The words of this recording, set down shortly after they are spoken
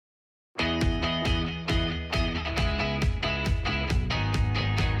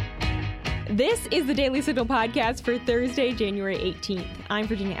This is the Daily Signal podcast for Thursday, January 18th. I'm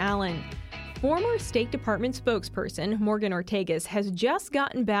Virginia Allen. Former State Department spokesperson Morgan Ortagus has just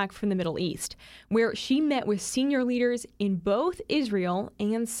gotten back from the Middle East, where she met with senior leaders in both Israel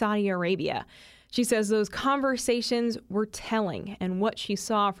and Saudi Arabia. She says those conversations were telling, and what she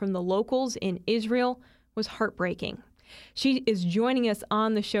saw from the locals in Israel was heartbreaking. She is joining us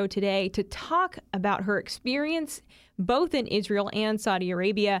on the show today to talk about her experience both in Israel and Saudi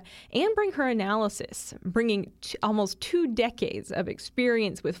Arabia and bring her analysis, bringing almost 2 decades of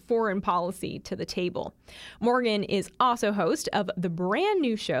experience with foreign policy to the table. Morgan is also host of the brand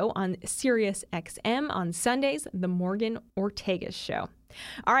new show on Sirius XM on Sundays, The Morgan Ortagus Show.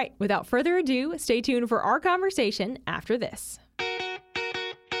 All right, without further ado, stay tuned for our conversation after this.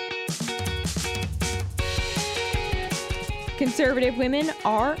 Conservative women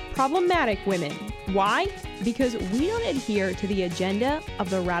are problematic women. Why? Because we don't adhere to the agenda of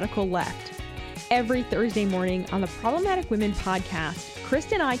the radical left. Every Thursday morning on the Problematic Women podcast,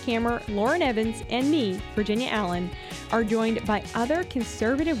 Kristen Eichhammer, Lauren Evans, and me, Virginia Allen, are joined by other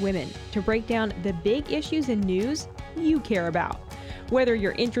conservative women to break down the big issues in news you care about. Whether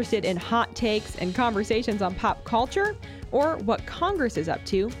you're interested in hot takes and conversations on pop culture or what Congress is up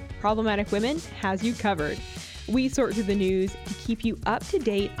to, Problematic Women has you covered. We sort through the news to keep you up to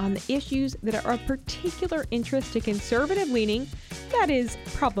date on the issues that are of particular interest to conservative-leaning, that is,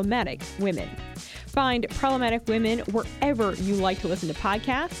 problematic women. Find Problematic Women wherever you like to listen to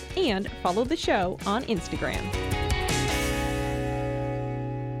podcasts and follow the show on Instagram.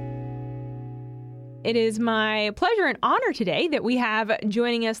 It is my pleasure and honor today that we have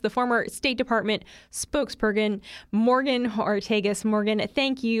joining us the former State Department spokesperson, Morgan Ortagus. Morgan,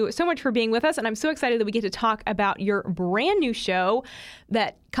 thank you so much for being with us, and I'm so excited that we get to talk about your brand new show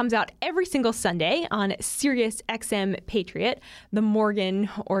that comes out every single Sunday on Sirius XM Patriot, the Morgan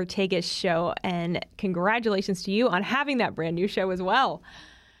Ortagus Show, and congratulations to you on having that brand new show as well.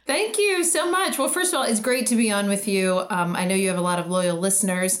 Thank you so much. Well, first of all, it's great to be on with you. I know you have a lot of loyal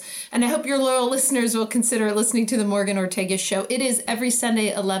listeners, and I hope your loyal listeners will consider listening to the Morgan Ortagus Show. It is every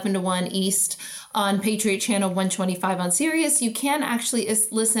Sunday, 11 to 1 East on Patriot Channel 125 on Sirius. You can actually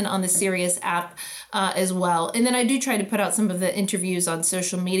listen on the Sirius app as well. And then I do try to put out some of the interviews on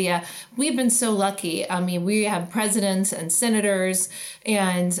social media. We've been so lucky. I mean, we have presidents and senators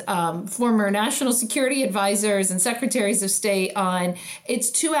and former national security advisors and secretaries of state on. It's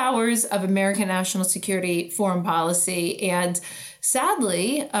 2 hours of American national security foreign policy. And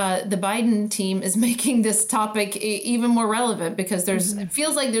sadly, the Biden team is making this topic even more relevant because it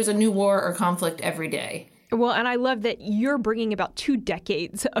feels like there's a new war or conflict every day. Well, and I love that you're bringing about 2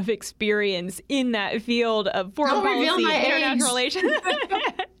 decades of experience in that field of foreign policy and international relations.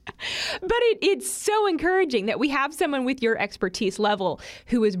 But it's so encouraging that we have someone with your expertise level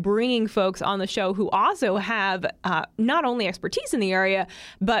who is bringing folks on the show who also have not only expertise in the area,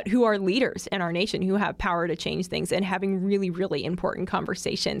 but who are leaders in our nation, who have power to change things and having really, really important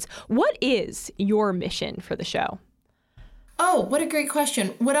conversations. What is your mission for the show? Oh, what a great question.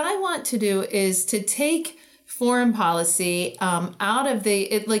 What I want to do is to take foreign policy out of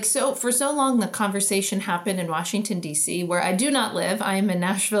for so long the conversation happened in Washington, D.C., where I do not live. I am in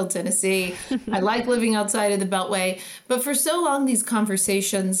Nashville, Tennessee. I like living outside of the Beltway. But for so long, these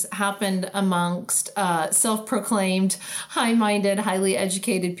conversations happened amongst self-proclaimed, high-minded, highly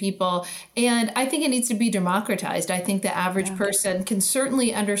educated people. And I think it needs to be democratized. I think the average person can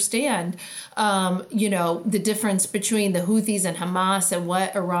certainly understand, the difference between the Houthis and Hamas and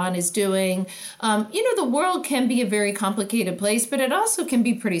what Iran is doing. The world can be a very complicated place, but it also can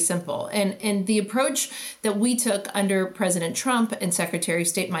be pretty simple. And the approach that we took under President Trump and Secretary of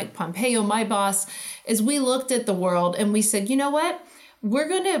State Mike Pompeo, my boss, is we looked at the world and we said, you know what? We're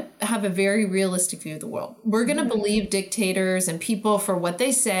going to have a very realistic view of the world. We're going to believe dictators and people for what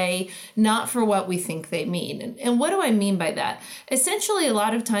they say, not for what we think they mean. And what do I mean by that? Essentially, a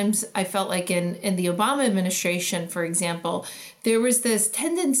lot of times I felt like in the Obama administration, for example, there was this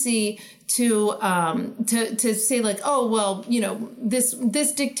tendency to say like, oh, well,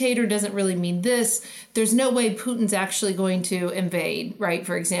 this dictator doesn't really mean this. There's no way Putin's actually going to invade, right?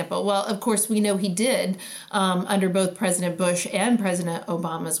 For example. Well, of course, we know he did under both President Bush and President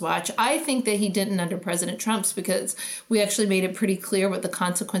Obama's watch. I think that he didn't under President Trump's because we actually made it pretty clear what the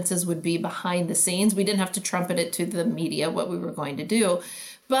consequences would be behind the scenes. We didn't have to trumpet it to the media what we were going to do.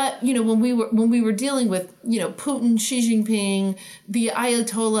 But, when we were dealing with, Putin, Xi Jinping, the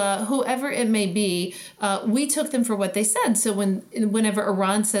Ayatollah, whoever it may be, we took them for what they said. So whenever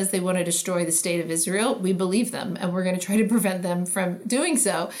Iran says they want to destroy the state of Israel, we believe them and we're going to try to prevent them from doing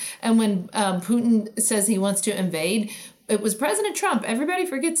so. And when Putin says he wants to invade, it was President Trump. Everybody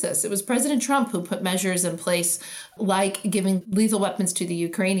forgets this. It was President Trump who put measures in place like giving lethal weapons to the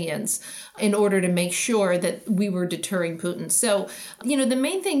Ukrainians in order to make sure that we were deterring Putin. So, the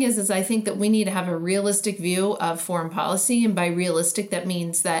main thing is I think that we need to have a realistic view of foreign policy. And by realistic, that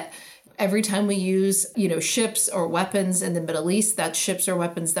means that every time we use, ships or weapons in the Middle East, that's ships or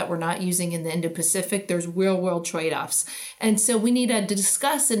weapons that we're not using in the Indo-Pacific. There's real world trade-offs. And so we need to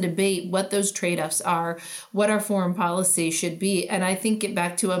discuss and debate what those trade-offs are, what our foreign policy should be. And I think get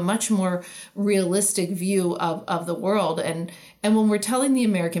back to a much more realistic view of the world. And when we're telling the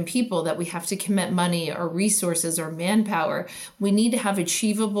American people that we have to commit money or resources or manpower, we need to have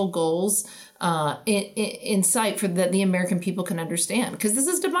achievable goals in sight for that the American people can understand, because this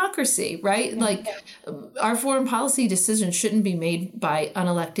is democracy, right? Like our foreign policy decisions shouldn't be made by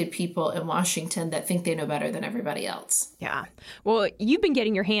unelected people in Washington that think they know better than everybody else. Yeah. Well, you've been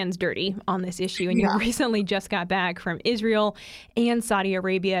getting your hands dirty on this issue, and you recently just got back from Israel and Saudi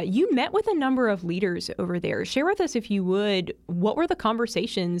Arabia. You met with a number of leaders over there. Share with us, if you would, what were the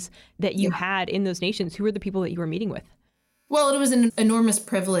conversations that you had in those nations? Who were the people that you were meeting with? Well, it was an enormous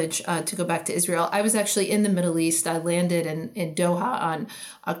privilege to go back to Israel. I was actually in the Middle East. I landed in Doha on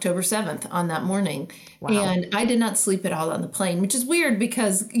October 7th on that morning. Wow. And I did not sleep at all on the plane, which is weird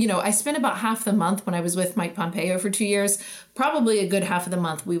because, I spent about half the month when I was with Mike Pompeo for 2 years. Probably a good half of the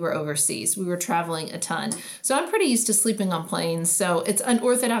month we were overseas. We were traveling a ton. So I'm pretty used to sleeping on planes. So it's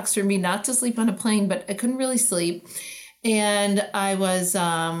unorthodox for me not to sleep on a plane, but I couldn't really sleep. And I was,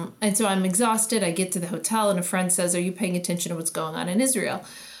 and so I'm exhausted. I get to the hotel and a friend says, "Are you paying attention to what's going on in Israel?"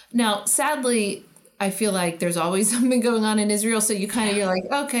 Now, sadly, I feel like there's always something going on in Israel. So you're like,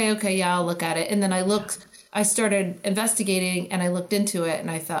 okay, yeah, I'll look at it. And then I started investigating and I looked into it and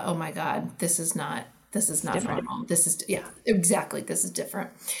I thought, oh my God, this is not normal. This is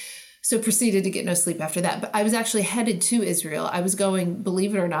different. So proceeded to get no sleep after that. But I was actually headed to Israel. I was going,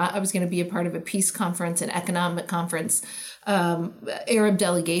 believe it or not, I was going to be a part of a peace conference, an economic conference. Arab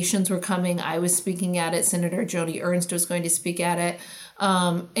delegations were coming. I was speaking at it. Senator Joni Ernst was going to speak at it.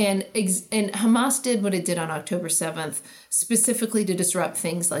 And Hamas did what it did on October 7th, specifically to disrupt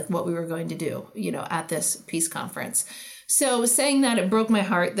things like what we were going to do, at this peace conference. So saying that, it broke my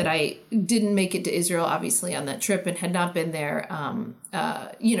heart that I didn't make it to Israel, obviously, on that trip and had not been there.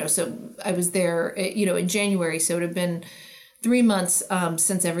 So I was there, in January. So it would have been 3 months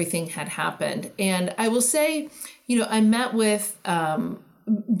since everything had happened. And I will say, I met with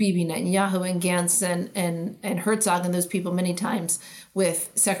Bibi Netanyahu and Gantz and Herzog and those people many times,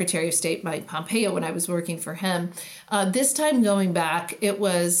 with Secretary of State Mike Pompeo when I was working for him. This time going back, it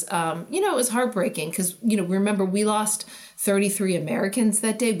was, it was heartbreaking because, remember, we lost 33 Americans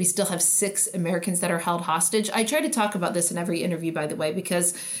that day. We still have 6 Americans that are held hostage. I try to talk about this in every interview, by the way,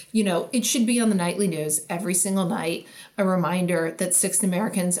 because, it should be on the nightly news every single night, a reminder that 6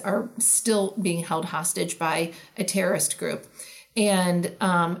 Americans are still being held hostage by a terrorist group. And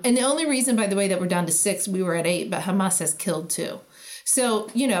the only reason, by the way, that we're down to 6, we were at 8, but Hamas has killed 2. So,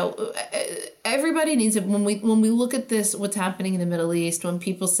 everybody needs it. When we look at this, what's happening in the Middle East, when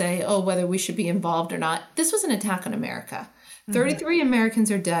people say, oh, whether we should be involved or not, this was an attack on America. 33 Americans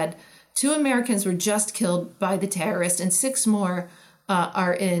are dead. 2 Americans were just killed by the terrorist, and 6 more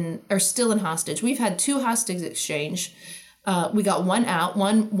are still in hostage. We've had 2 hostage exchange. We got one out,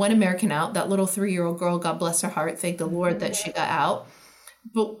 one American out, that little 3-year-old girl, God bless her heart. Thank the Lord that she got out.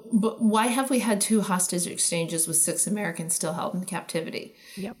 But why have we had 2 hostage exchanges with 6 Americans still held in captivity?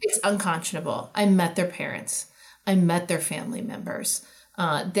 Yep. It's unconscionable. I met their parents. I met their family members.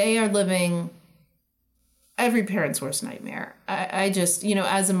 They are living every parent's worst nightmare. I just,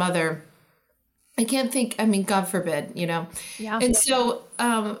 as a mother, I can't think, God forbid, Yeah. And so,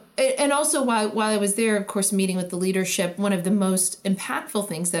 and also while I was there, of course, meeting with the leadership, one of the most impactful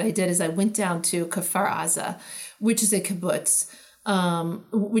things that I did is I went down to Kfar Aza, which is a kibbutz,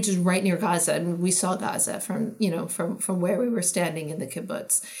 which is right near Gaza. And we saw Gaza from where we were standing in the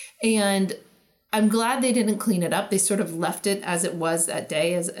kibbutz. And I'm glad they didn't clean it up. They sort of left it as it was that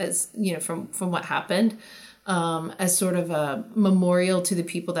day, as from what happened, as sort of a memorial to the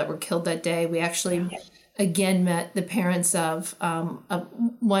people that were killed that day. We actually, again, met the parents of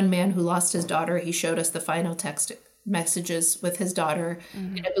one man who lost his daughter. He showed us the final text messages with his daughter.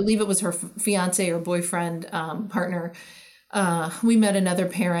 Mm-hmm. And I believe it was her fiance or boyfriend, partner. We met another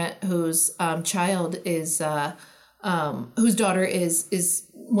parent whose child is, whose daughter is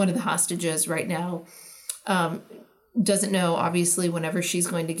one of the hostages right now. Doesn't know, obviously, whenever she's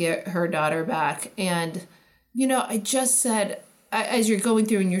going to get her daughter back. And, I just said, as you're going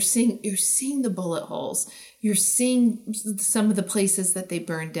through and you're seeing the bullet holes, you're seeing some of the places that they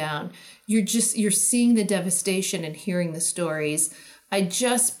burned down. You're seeing the devastation and hearing the stories. I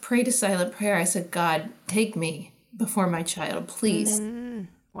just prayed a silent prayer. I said, God, take me before my child, please.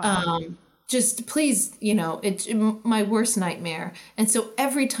 Wow. Just please, it's my worst nightmare. And so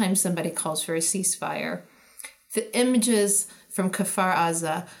every time somebody calls for a ceasefire, the images from Kfar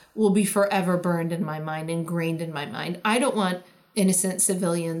Aza will be forever burned in my mind, ingrained in my mind. I don't want innocent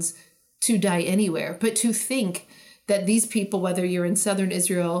civilians to die anywhere, but to think that these people, whether you're in southern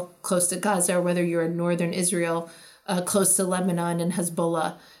Israel, close to Gaza, or whether you're in northern Israel, close to Lebanon and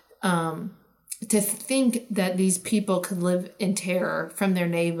Hezbollah, to think that these people could live in terror from their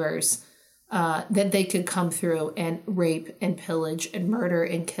neighbors, that they could come through and rape and pillage and murder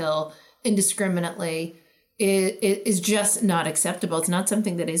and kill indiscriminately is just not acceptable. It's not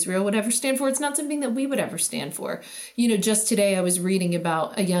something that Israel would ever stand for. It's not something that we would ever stand for. Just today I was reading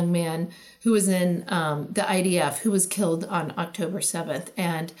about a young man who was in the IDF who was killed on October 7th,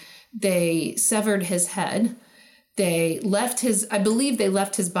 and they severed his head. I believe they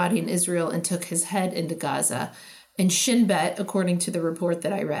left his body in Israel and took his head into Gaza. And Shin Bet, according to the report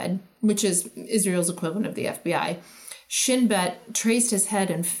that I read, which is Israel's equivalent of the FBI, Shin Bet traced his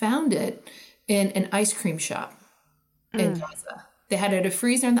head and found it in an ice cream shop in Gaza. They had it at a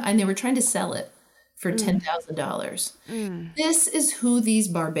freezer and they were trying to sell it for $10,000. This is who these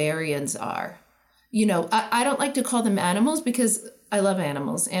barbarians are. I don't like to call them animals because I love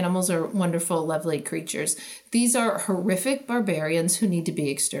animals. Animals are wonderful, lovely creatures. These are horrific barbarians who need to be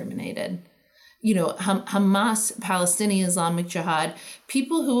exterminated. Hamas, Palestinian Islamic Jihad,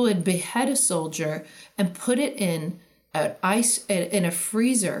 people who would behead a soldier and put it in a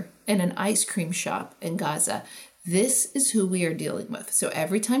freezer in an ice cream shop in Gaza. This is who we are dealing with. So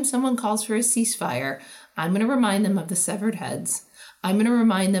every time someone calls for a ceasefire, I'm going to remind them of the severed heads. I'm going to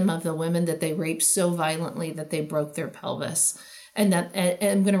remind them of the women that they raped so violently that they broke their pelvis. And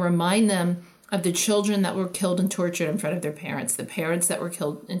I'm going to remind them of the children that were killed and tortured in front of their parents, the parents that were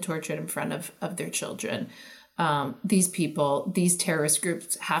killed and tortured in front of their children. These people, these terrorist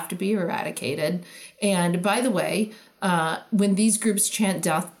groups have to be eradicated. And by the way, when these groups chant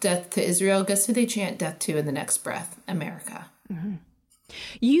death to Israel, guess who they chant death to in the next breath? America. Mm-hmm.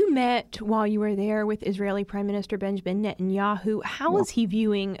 You met while you were there with Israeli Prime Minister Benjamin Netanyahu. How is he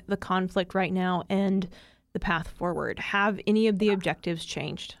viewing the conflict right now and the path forward? Have any of the objectives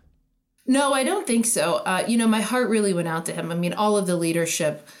changed? No, I don't think so. My heart really went out to him. I mean, all of the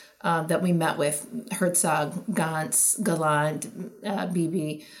leadership that we met with, Herzog, Gantz, Gallant,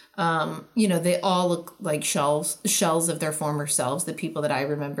 Bibi, they all look like shells of their former selves, the people that I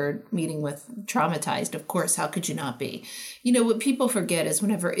remembered meeting with, traumatized. Of course, how could you not be? What people forget is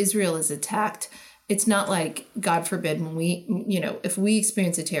whenever Israel is attacked, it's not like, God forbid, when if we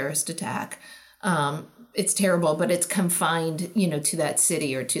experience a terrorist attack, it's terrible, but it's confined, to that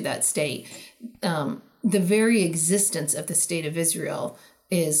city or to that state. The very existence of the state of Israel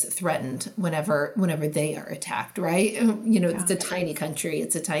is threatened whenever they are attacked, right? It's a tiny country,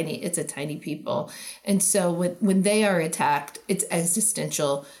 it's a tiny people. And so when they are attacked, it's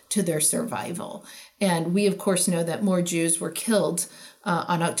existential to their survival. And we, of course, know that more Jews were killed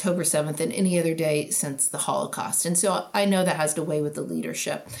on October 7th than any other day since the Holocaust. And so I know that has to weigh with the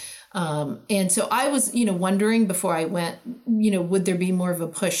leadership. And so I was, wondering before I went, would there be more of a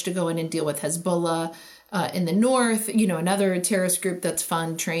push to go in and deal with Hezbollah in the north, another terrorist group that's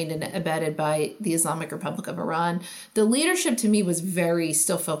trained and abetted by the Islamic Republic of Iran. The leadership to me was very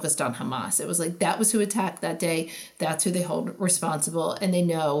still focused on Hamas. It was like that was who attacked that day. That's who they hold responsible. And they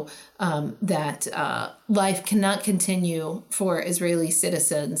know that life cannot continue for Israeli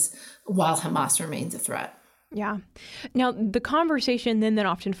citizens while Hamas remains a threat. Yeah. Now, the conversation then that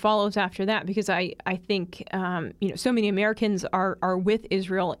often follows after that, because I think, so many Americans are with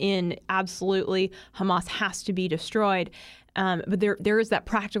Israel in absolutely Hamas has to be destroyed. But there is that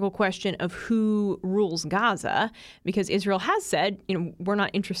practical question of who rules Gaza, because Israel has said, we're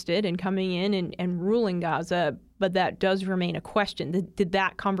not interested in coming in and ruling Gaza, but that does remain a question. Did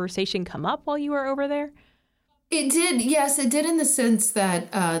that conversation come up while you were over there? It did. Yes, it did in the sense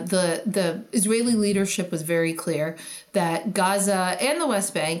that the Israeli leadership was very clear that Gaza and the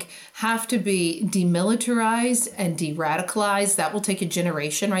West Bank have to be demilitarized and de-radicalized. That will take a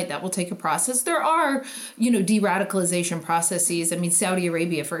generation, right? That will take a process. There are, de-radicalization processes. I mean, Saudi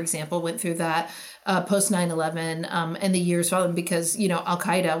Arabia, for example, went through that. post 9/11 and the years following, because,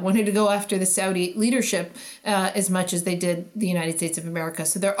 Al-Qaeda wanted to go after the Saudi leadership as much as they did the United States of America.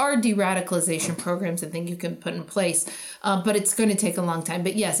 So there are de-radicalization programs I think you can put in place, but it's going to take a long time.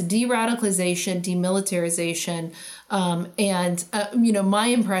 But yes, de-radicalization, demilitarization, and my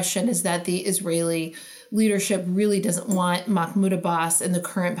impression is that the Israeli leadership really doesn't want Mahmoud Abbas and the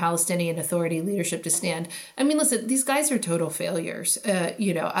current Palestinian Authority leadership to stand. I mean, listen, these guys are total failures.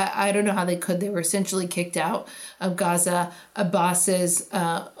 I don't know how they could. They were essentially kicked out of Gaza. Abbas is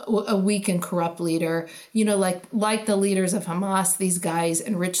a weak and corrupt leader. Like the leaders of Hamas, these guys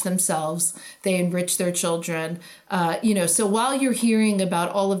enrich themselves. They enrich their children. So while you're hearing about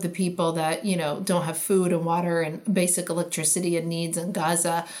all of the people that, don't have food and water and basic electricity and needs in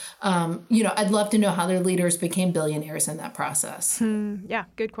Gaza, I'd love to know how their leaders became billionaires in that process. Yeah,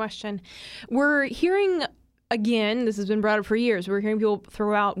 good question. We're hearing, again, this has been brought up for years, we're hearing people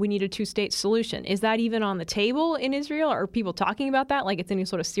throw out, we need a two-state solution. Is that even on the table in Israel? Are people talking about that like it's any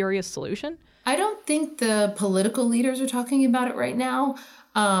sort of serious solution? I don't think the political leaders are talking about it right now.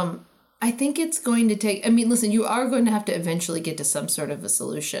 I think it's going to take, listen, you are going to have to eventually get to some sort of a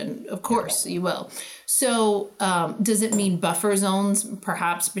solution. Of course, you will. So does it mean buffer zones,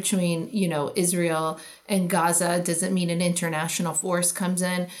 perhaps between, Israel and Gaza? Does it mean an international force comes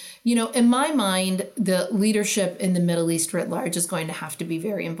in? In my mind, the leadership in the Middle East writ large is going to have to be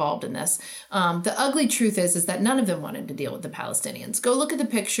very involved in this. The ugly truth is that none of them wanted to deal with the Palestinians. Go look at the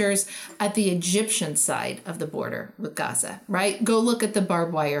pictures at the Egyptian side of the border with Gaza, right? Go look at the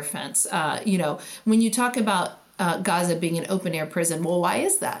barbed wire fence. When you talk about Gaza being an open air prison, well, why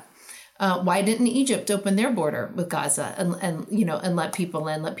is that? Why didn't Egypt open their border with Gaza and let people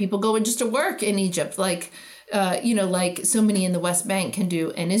in, let people go just to work in Egypt, like so many in the West Bank can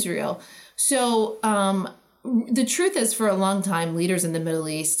do in Israel? So the truth is, for a long time, leaders in the Middle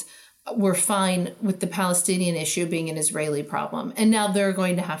East were fine with the Palestinian issue being an Israeli problem. And now they're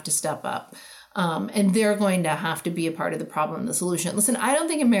going to have to step up. And they're going to have to be a part of the problem and the solution. Listen, I don't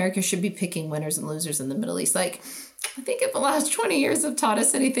think America should be picking winners and losers in the Middle East. I think if the last 20 years have taught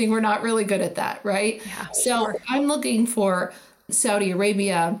us anything, we're not really good at that, right? Yeah, so sure. I'm looking for Saudi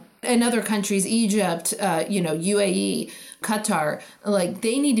Arabia and other countries, Egypt, UAE, Qatar,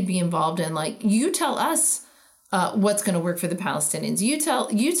 they need to be involved in, you tell us what's going to work for the Palestinians. You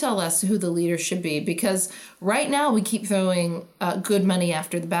tell us who the leaders should be, because right now we keep throwing good money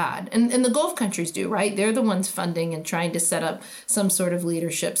after the bad. And the Gulf countries do, right? They're the ones funding and trying to set up some sort of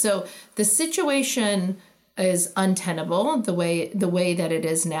leadership. So the situation is untenable the way that it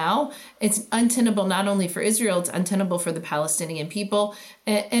is now. It's untenable not only for Israel, it's untenable for the Palestinian people.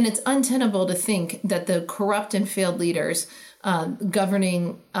 And it's untenable to think that the corrupt and failed leaders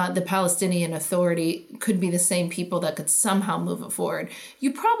governing the Palestinian Authority could be the same people that could somehow move it forward.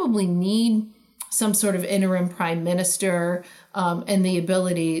 You probably need some sort of interim prime minister and the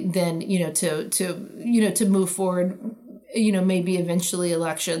ability then, to move forward, maybe eventually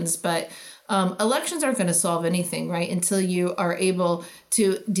elections, but elections aren't going to solve anything, right? Until you are able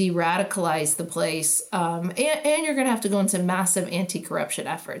to de-radicalize the place. And you're going to have to go into massive anti-corruption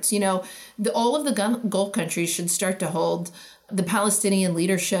efforts. All of the Gulf countries should start to hold the Palestinian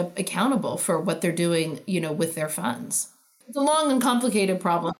leadership accountable for what they're doing, with their funds. It's a long and complicated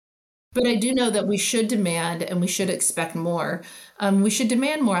problem. But I do know that we should demand and we should expect more. We should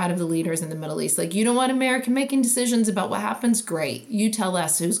demand more out of the leaders in the Middle East. You don't want America making decisions about what happens? Great. You tell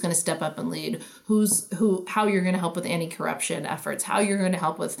us who's going to step up and lead, how you're going to help with anti-corruption efforts, how you're going to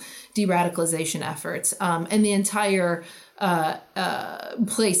help with de-radicalization efforts. And the entire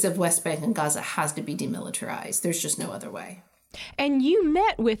place of West Bank and Gaza has to be demilitarized. There's just no other way. And you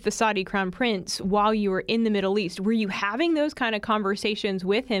met with the Saudi Crown Prince while you were in the Middle East. Were you having those kind of conversations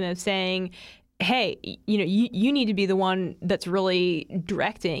with him of saying, hey, you need to be the one that's really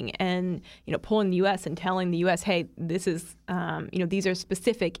directing and, pulling the U.S. and telling the U.S., hey, this is, these are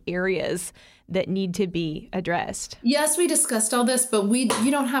specific areas that need to be addressed? Yes, we discussed all this, but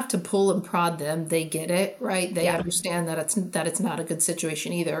you don't have to pull and prod them. They get it, right? They understand that it's not a good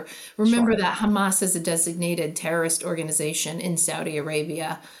situation either. Remember that Hamas is a designated terrorist organization in Saudi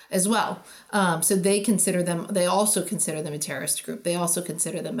Arabia as well. So they also consider them a terrorist group. They also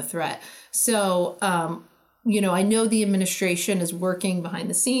consider them a threat. So, I know the administration is working behind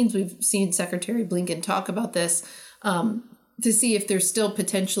the scenes. We've seen Secretary Blinken talk about this to see if there's still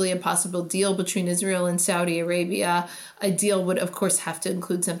potentially a possible deal between Israel and Saudi Arabia. A deal would, of course, have to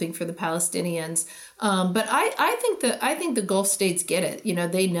include something for the Palestinians. But I think the Gulf states get it.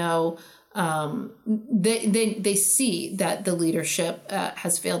 They know. They see that the leadership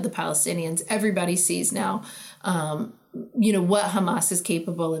has failed the Palestinians. Everybody sees now what Hamas is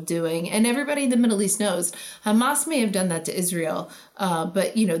capable of doing. And everybody in the Middle East knows Hamas may have done that to Israel,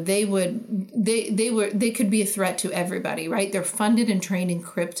 but they could be a threat to everybody, right? They're funded and trained and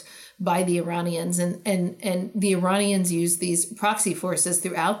equipped by the Iranians, and the Iranians use these proxy forces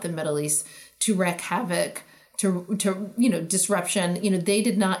throughout the Middle East to wreak havoc, to disruption. They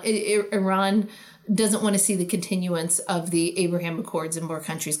did not. Iran doesn't want to see the continuance of the Abraham Accords and more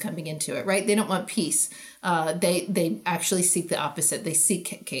countries coming into it, right? They don't want peace. They actually seek the opposite. They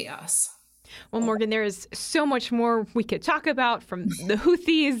seek chaos. Well, Morgan, there is so much more we could talk about, from the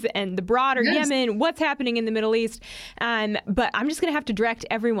Houthis and the broader Yemen, what's happening in the Middle East. But I'm just going to have to direct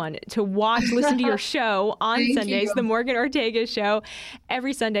everyone to listen to your show on Sundays, The Morgan Ortagus Show,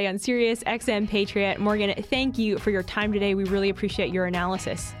 every Sunday on Sirius XM Patriot. Morgan, thank you for your time today. We really appreciate your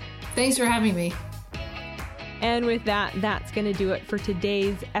analysis. Thanks for having me. And with that, that's going to do it for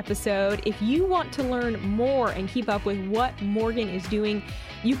today's episode. If you want to learn more and keep up with what Morgan is doing,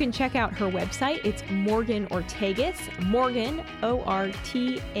 you can check out her website. It's Morgan Ortagus, Morgan,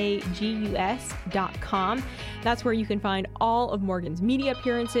 ORTAGUS.com. That's where you can find all of Morgan's media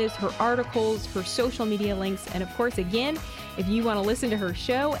appearances, her articles, her social media links. And of course, again, if you want to listen to her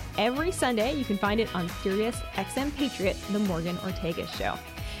show every Sunday, you can find it on Sirius XM Patriot, The Morgan Ortagus Show.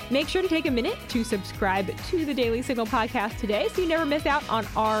 Make sure to take a minute to subscribe to the Daily Signal podcast today so you never miss out on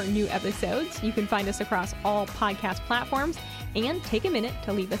our new episodes. You can find us across all podcast platforms, and take a minute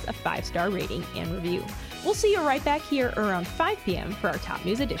to leave us a 5-star rating and review. We'll see you right back here around 5 p.m. for our top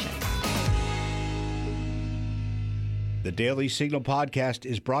news edition. The Daily Signal podcast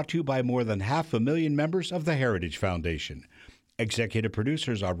is brought to you by more than 500,000 members of the Heritage Foundation. Executive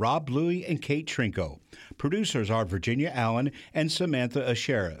producers are Rob Bluey and Kate Trinko. Producers are Virginia Allen and Samantha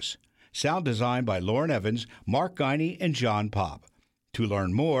Asheris. Sound design by Lauren Evans, Mark Guiney, and John Pop. To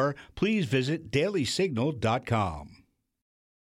learn more, please visit dailysignal.com.